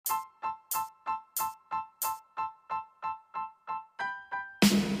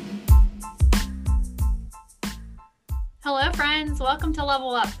Hello, friends. Welcome to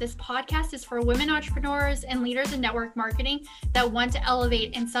Level Up. This podcast is for women entrepreneurs and leaders in network marketing that want to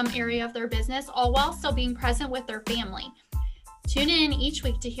elevate in some area of their business, all while still being present with their family. Tune in each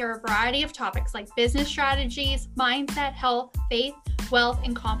week to hear a variety of topics like business strategies, mindset, health, faith, wealth,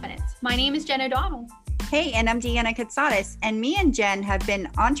 and confidence. My name is Jen O'Donnell. Hey, and I'm Deanna Katsatis, and me and Jen have been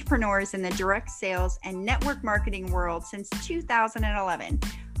entrepreneurs in the direct sales and network marketing world since 2011.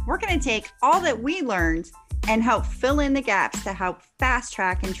 We're going to take all that we learned and help fill in the gaps to help fast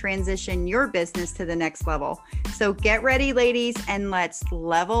track and transition your business to the next level. So get ready, ladies, and let's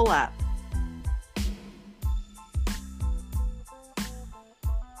level up.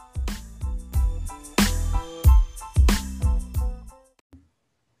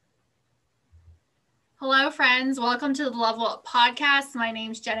 Hello, friends. Welcome to the Level Up podcast. My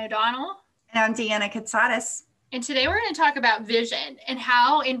name's Jen O'Donnell. And I'm Deanna Katsatis. And today we're going to talk about vision and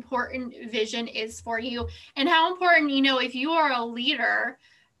how important vision is for you and how important, if you are a leader,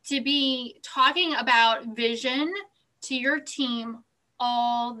 to be talking about vision to your team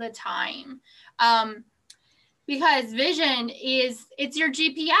all the time. Because vision it's your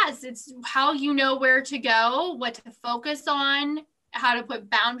GPS. It's how you know where to go, what to focus on, how to put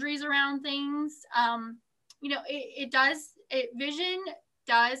boundaries around things. Vision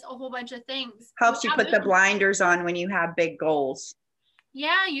does a whole bunch of things. Helps you put the blinders on when you have big goals.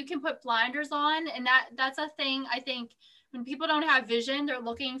 Yeah, you can put blinders on. And that's a thing. I think when people don't have vision, they're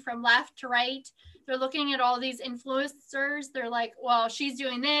looking from left to right. They're looking at all these influencers. They're like, well, she's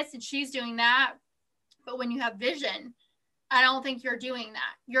doing this and she's doing that. But when you have vision, I don't think you're doing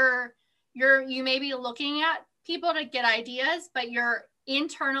that. You may be looking at people to get ideas, but you're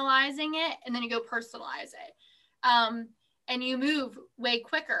internalizing it and then you go personalize it. And you move way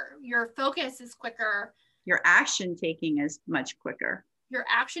quicker. Your focus is quicker. Your action taking is much quicker.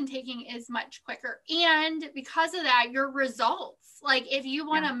 And because of that, your results, like if you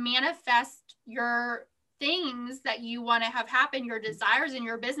want to manifest your things that you want to have happen, your desires in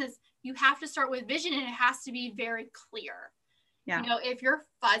your business, you have to start with vision and it has to be very clear. Yeah. If you're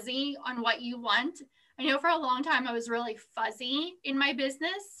fuzzy on what you want, I know for a long time I was really fuzzy in my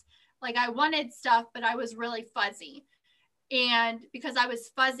business. Like I wanted stuff, but I was really fuzzy. And because I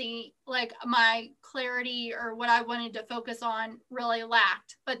was fuzzy, like my clarity or what I wanted to focus on really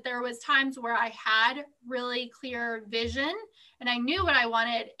lacked. But there was times where I had really clear vision and I knew what I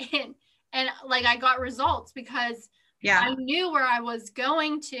wanted and like I got results because I knew where I was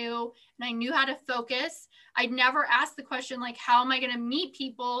going to and I knew how to focus. I'd never asked the question, like, how am I going to meet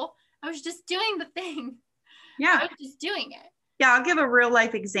people? I was just doing the thing. Yeah. I was just doing it. Yeah, I'll give a real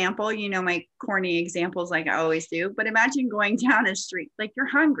life example, my corny examples like I always do, but imagine going down a street, like you're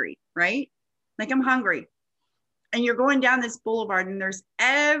hungry, right? Like I'm hungry and you're going down this boulevard and there's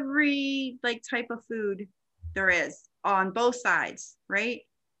every like type of food there is on both sides, right?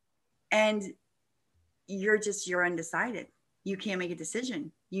 And you're undecided. You can't make a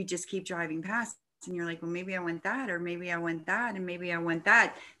decision. You just keep driving past and you're like, well, maybe I want that, or maybe I want that, and maybe I want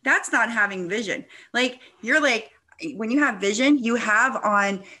that. That's not having vision. Like you're like, when you have vision, you have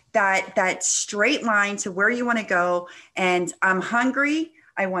on that straight line to where you want to go. And I'm hungry.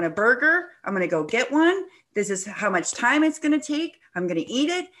 I want a burger. I'm going to go get one. This is how much time it's going to take. I'm going to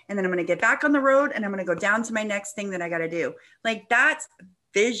eat it. And then I'm going to get back on the road and I'm going to go down to my next thing that I got to do. Like that's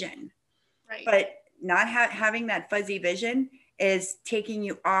vision. Right. But not having that fuzzy vision is taking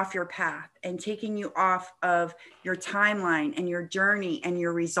you off your path and taking you off of your timeline and your journey, and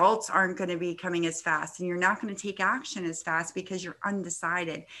your results aren't going to be coming as fast and you're not going to take action as fast because you're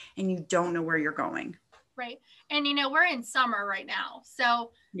undecided and you don't know where you're going. Right. And, we're in summer right now.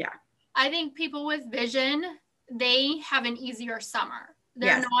 So yeah, I think people with vision, they have an easier summer.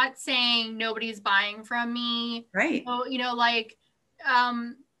 They're not saying nobody's buying from me. Right. So,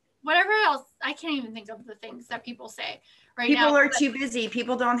 whatever else, I can't even think of the things that people say. People are too busy.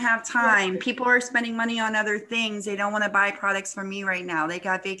 People don't have time. People are spending money on other things. They don't want to buy products from me right now. They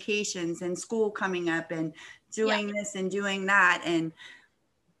got vacations and school coming up and doing this and doing that and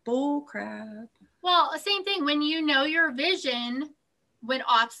bull crap. Well, same thing. When you know your vision, when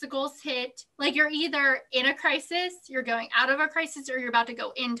obstacles hit, like you're either in a crisis, you're going out of a crisis, or you're about to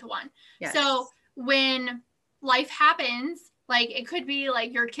go into one. Yes. So when life happens, like it could be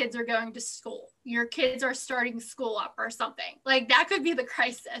like your kids are going to school, your kids are starting school up or something, like that could be the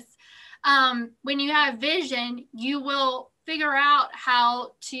crisis. When you have vision, you will figure out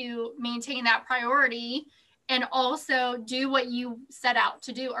how to maintain that priority and also do what you set out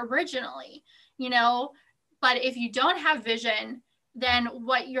to do originally, but if you don't have vision, then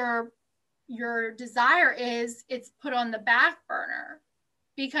what your desire is, it's put on the back burner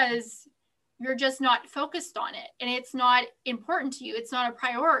because you're just not focused on it and it's not important to you. It's not a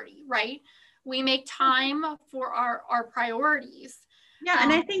priority, right? We make time for our priorities. Yeah.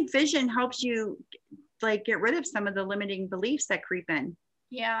 And I think vision helps you like get rid of some of the limiting beliefs that creep in.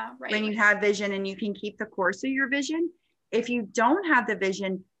 Yeah, right. When you have vision and you can keep the course of your vision. If you don't have the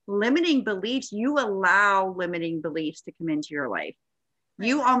vision, limiting beliefs, you allow limiting beliefs to come into your life. Right.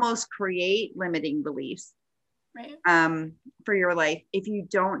 You almost create limiting beliefs, right, for your life if you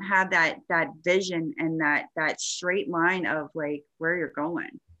don't have that vision and that straight line of like where you're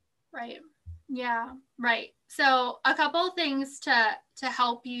going. Right. Yeah. Right. So a couple of things to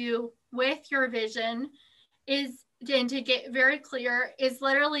help you with your vision is, and to get very clear, is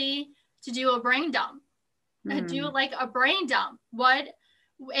literally to do a brain dump. Do like a brain dump.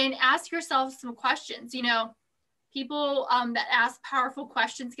 And ask yourself some questions. You know, people that ask powerful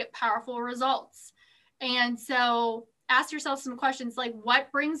questions get powerful results. And so ask yourself some questions like,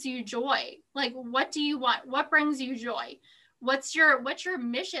 what brings you joy? Like, what do you want? What brings you joy? What's your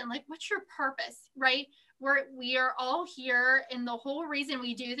mission? Like, what's your purpose, right? We are all here, and the whole reason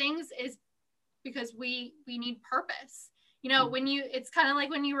we do things is because we need purpose. You know, it's kind of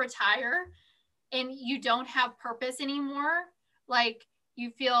like when you retire and you don't have purpose anymore, like you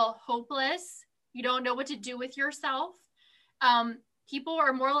feel hopeless, you don't know what to do with yourself. People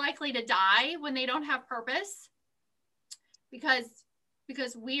are more likely to die when they don't have purpose because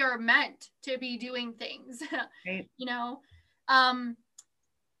we are meant to be doing things, right. You know, and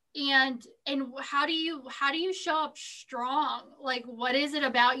how do you show up strong? Like, what is it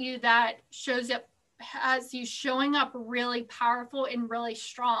about you that shows up as you showing up really powerful and really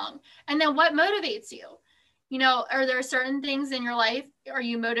strong? And then what motivates you? You know, are there certain things in your life? Are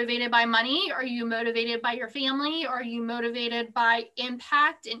you motivated by money? Are you motivated by your family? Are you motivated by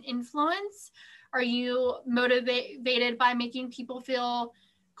impact and influence? Are you motivated by making people feel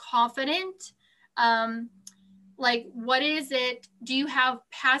confident? Like, what is it? Do you have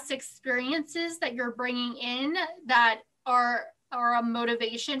past experiences that you're bringing in that are a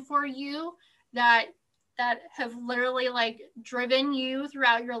motivation for you that have literally like driven you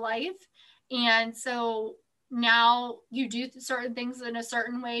throughout your life? And so now you do certain things in a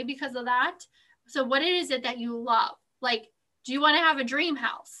certain way because of that. So what is it that you love? Like, do you want to have a dream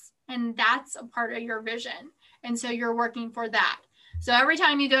house? And that's a part of your vision. And so you're working for that. So every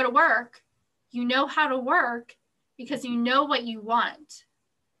time you go to work, you know how to work because you know what you want.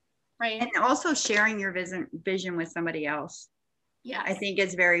 Right. And also sharing your vision with somebody else. Yes. I think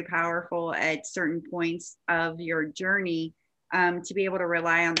is very powerful at certain points of your journey, to be able to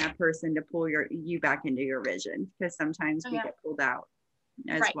rely on that person to pull you back into your vision, because sometimes we get pulled out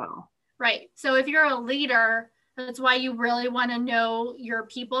as well. Right. So if you're a leader, that's why you really want to know your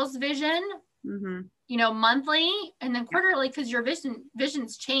people's vision, you know, monthly and then quarterly, because your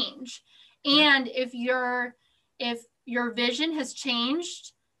visions change. And if your vision has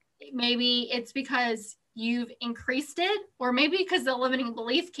changed, maybe it's because you've increased it, or maybe because the limiting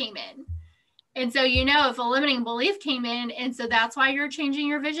belief came in. And so, you know, if a limiting belief came in, and so that's why you're changing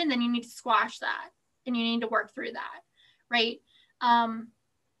your vision, then you need to squash that and you need to work through that. Right.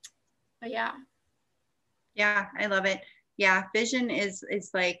 But yeah. Yeah, I love it. Yeah. Vision is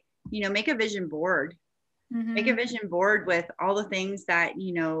like, you know, make a vision board. Make a vision board with all the things that,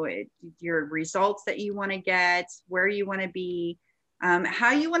 you know, your results that you want to get, where you want to be,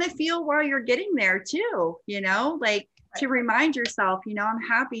 how you want to feel while you're getting there too, you know, like to remind yourself, you know, I'm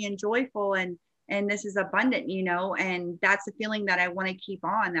happy and joyful and this is abundant, you know, and that's the feeling that I want to keep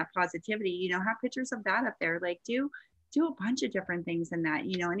on, that positivity, you know, have pictures of that up there, like do a bunch of different things in that,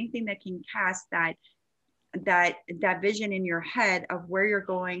 you know, anything that can cast that vision in your head of where you're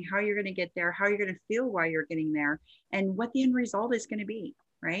going, how you're going to get there, how you're going to feel while you're getting there, and what the end result is going to be,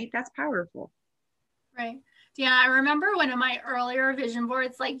 right? That's powerful. Right. Yeah, I remember one of my earlier vision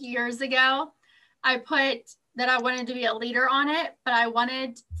boards, like years ago, I put that I wanted to be a leader on it, but I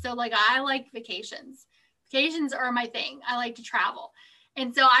like vacations. Vacations are my thing. I like to travel.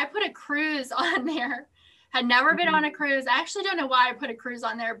 And so I put a cruise on there. Had never been on a cruise. I actually don't know why I put a cruise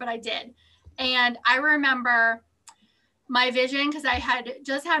on there, but I did. And I remember my vision, because I had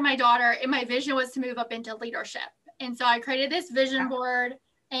just had my daughter, and my vision was to move up into leadership. And so I created this vision board,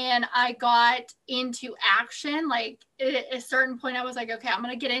 and I got into action. Like at a certain point, I was like, okay, I'm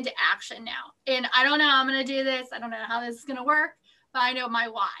going to get into action now. And I don't know how I'm going to do this. I don't know how this is going to work, but I know my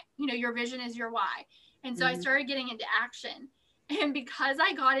why. You know, your vision is your why. And so I started getting into action. And because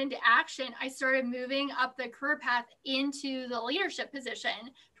I got into action, I started moving up the career path into the leadership position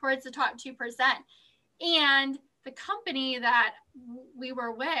towards the top 2%. And the company that we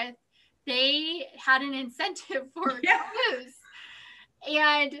were with, they had an incentive for cruise.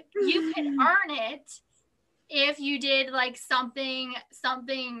 And you could earn it if you did like something,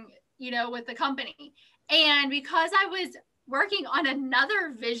 with the company. And because I was working on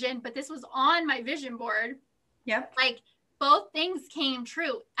another vision, but this was on my vision board. Yep. Like both things came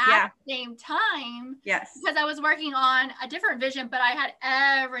true at the same time. Yes. Because I was working on a different vision, but I had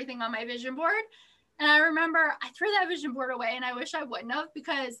everything on my vision board. And I remember I threw that vision board away, and I wish I wouldn't have,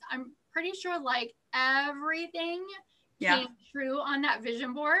 because I'm pretty sure like everything came true on that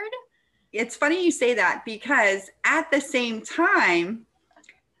vision board. It's funny you say that, because at the same time,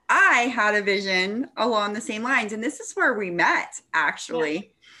 I had a vision along the same lines. And this is where we met, actually. Yeah.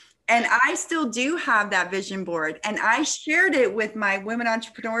 And I still do have that vision board. And I shared it with my women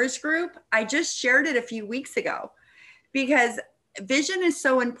entrepreneurs group. I just shared it a few weeks ago, because vision is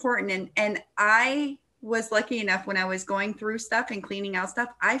so important. And I was lucky enough, when I was going through stuff and cleaning out stuff,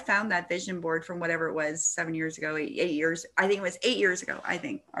 I found that vision board from whatever it was, 7 years ago, 8 years. I think it was 8 years ago,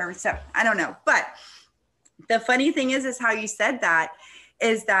 or 7. I don't know. But the funny thing is how you said that,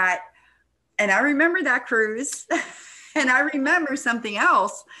 is that, and I remember that cruise, and I remember something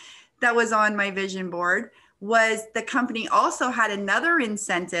else that was on my vision board, was the company also had another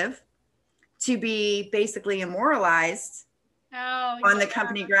incentive to be basically immortalized on the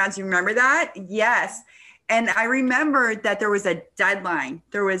company grounds. You remember that? Yes. And I remember that there was a deadline.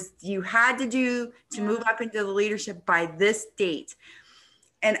 You had to move up into the leadership by this date.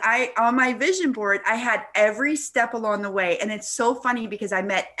 And on my vision board, I had every step along the way. And it's so funny, because I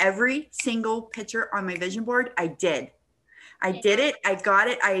met every single picture on my vision board. I did it. I got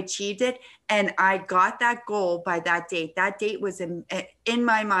it. I achieved it. And I got that goal by that date. That date was in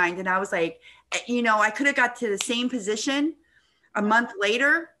my mind. And I was like, I could have got to the same position a month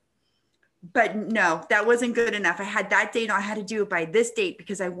later, but no, that wasn't good enough. I had that date. I had to do it by this date,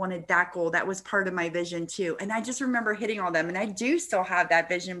 because I wanted that goal. That was part of my vision too. And I just remember hitting all them. And I do still have that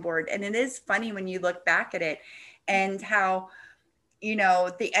vision board. And it is funny when you look back at it, and how,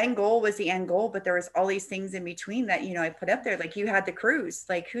 the end goal was the end goal, but there was all these things in between that, I put up there. Like, you had the cruise,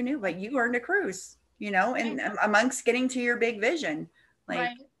 like, who knew, but you earned a cruise, and amongst getting to your big vision,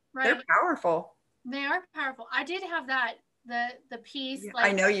 like they're powerful. They are powerful. I did have that. The piece, like,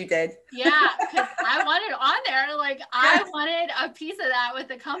 I know you did. Yeah, because I wanted on there, like, I wanted a piece of that with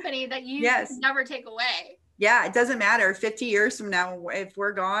the company that you never take away. Yeah, it doesn't matter 50 years from now if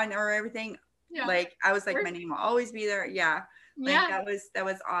we're gone or everything. Like, I was like, my name will always be there. That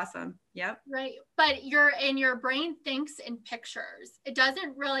was awesome. Yep. Right. But your brain thinks in pictures. It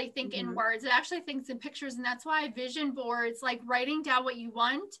doesn't really think in words. It actually thinks in pictures. And that's why vision boards, like writing down what you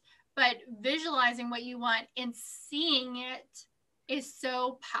want, but visualizing what you want and seeing it is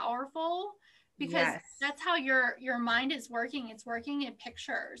so powerful, because that's how your mind is working. It's working in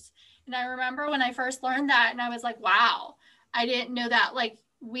pictures. And I remember when I first learned that, and I was like, wow, I didn't know that. Like,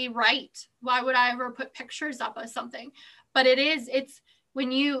 we write. Why would I ever put pictures up of something? But it's when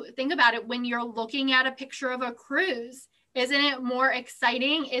you think about it, when you're looking at a picture of a cruise, isn't it more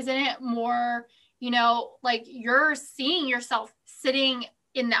exciting? Isn't it more, like you're seeing yourself sitting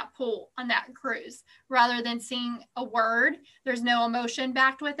in that pool on that cruise, rather than seeing a word. There's no emotion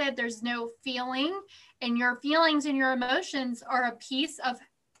backed with it. There's no feeling, and your feelings and your emotions are a piece of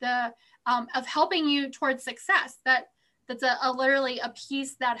the of helping you towards success. That's literally a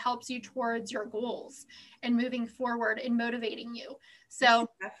piece that helps you towards your goals and moving forward and motivating you. So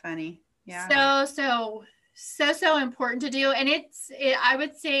that's funny. Yeah. So important to do. And I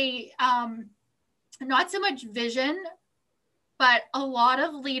would say not so much vision, but a lot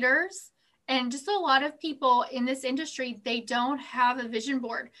of leaders and just a lot of people in this industry, they don't have a vision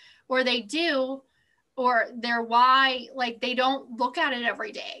board, or they do, or their why, like they don't look at it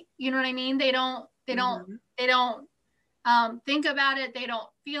every day. You know what I mean? They don't think about it. They don't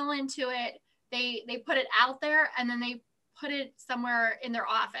feel into it. They put it out there, and then they put it somewhere in their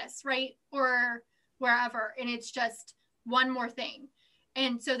office, right? Or wherever. And it's just one more thing.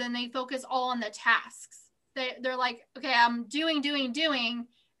 And so then they focus all on the tasks. They're like, okay, I'm doing,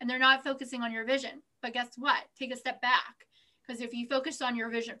 and they're not focusing on your vision. But guess what? Take a step back. Because if you focus on your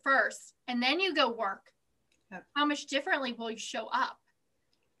vision first, and then you go work, how much differently will you show up?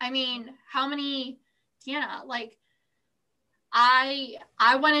 I mean, how many, Deanna, like, I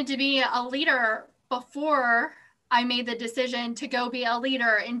wanted to be a leader before I made the decision to go be a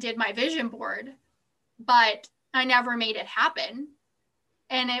leader and did my vision board, but I never made it happen.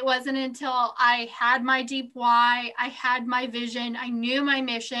 And it wasn't until I had my deep why, I had my vision, I knew my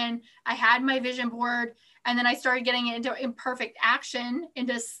mission, I had my vision board, and then I started getting into imperfect action,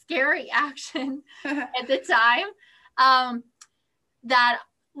 into scary action at the time, that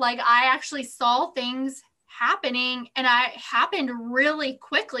like I actually saw things happening, and I happened really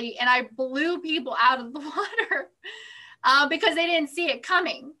quickly, and I blew people out of the water because they didn't see it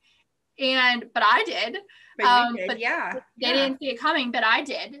coming. But I did. But you did, but yeah. They didn't see it coming, but I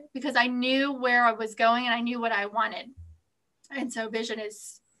did, because I knew where I was going and I knew what I wanted. And so vision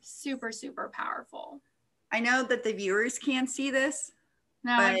is super, super powerful. I know that the viewers can't see this,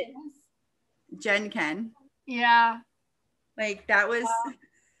 No, but Jen can. Yeah. Like that was,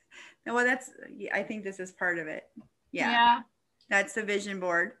 well, I think this is part of it. Yeah. That's the vision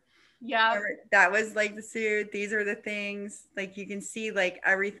board. Yeah. That was like the suit. These are the things, like you can see like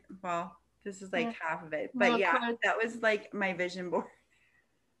everything. Well, this is like half of it, but that was like my vision board.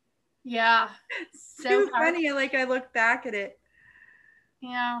 Yeah. So funny. Like I look back at it.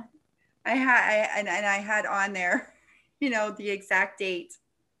 Yeah. I had on there, the exact date.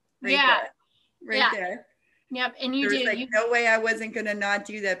 Right there. Yep. And you There's like no way I wasn't going to not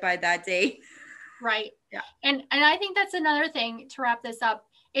do that by that date. Right. Yeah. And I think that's another thing to wrap this up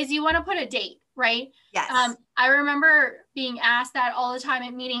is you want to put a date, right? Yes. I remember being asked that all the time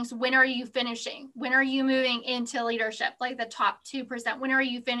at meetings. When are you finishing? When are you moving into leadership? Like the top 2%, when are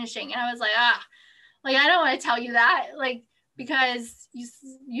you finishing? And I was like, I don't want to tell you that. Like, because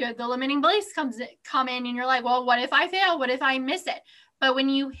you have the limiting beliefs come in and you're like, well, what if I fail? What if I miss it? But when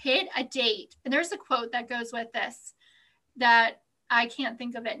you hit a date, and there's a quote that goes with this that I can't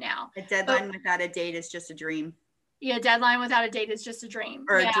think of it now. A deadline without a date is just a dream. Yeah, deadline without a date is just a dream.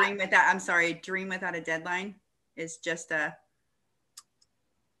 Or a dream without a deadline is just a.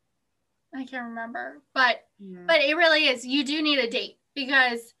 I can't remember, but it really is. You do need a date,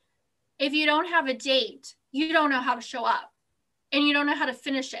 because if you don't have a date, you don't know how to show up, and you don't know how to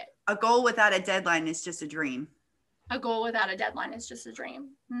finish it. A goal without a deadline is just a dream. A goal without a deadline is just a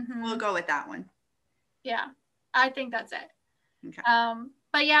dream. Mm-hmm. We'll go with that one. Yeah, I think that's it. Okay.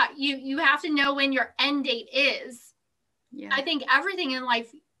 But yeah, you have to know when your end date is. Yeah. I think everything in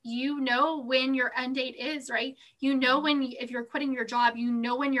life, when your end date is, right? If you're quitting your job,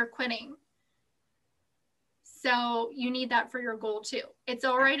 when you're quitting. So you need that for your goal too. It's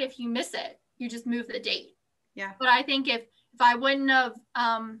all right if you miss it, you just move the date. Yeah. But I think if I wouldn't have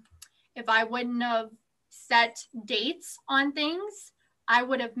set dates on things, I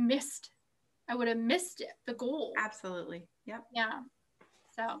would have missed the goal. Absolutely. Yep. Yeah.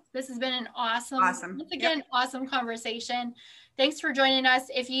 So this has been an awesome conversation. Thanks for joining us.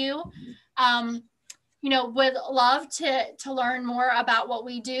 If you, would love to learn more about what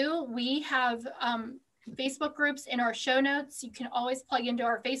we do, we have Facebook groups in our show notes. You can always plug into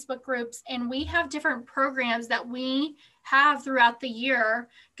our Facebook groups, and we have different programs that we have throughout the year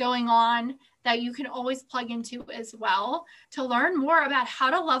going on that you can always plug into as well to learn more about how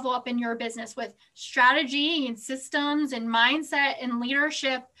to level up in your business with strategy and systems and mindset and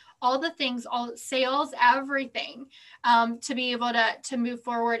leadership, all the things, all sales, everything, to be able to move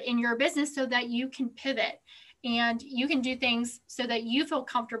forward in your business so that you can pivot and you can do things so that you feel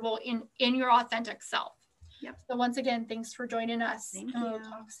comfortable in your authentic self. Yep. So once again, thanks for joining us. Thank and you. We'll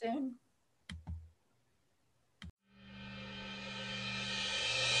talk soon.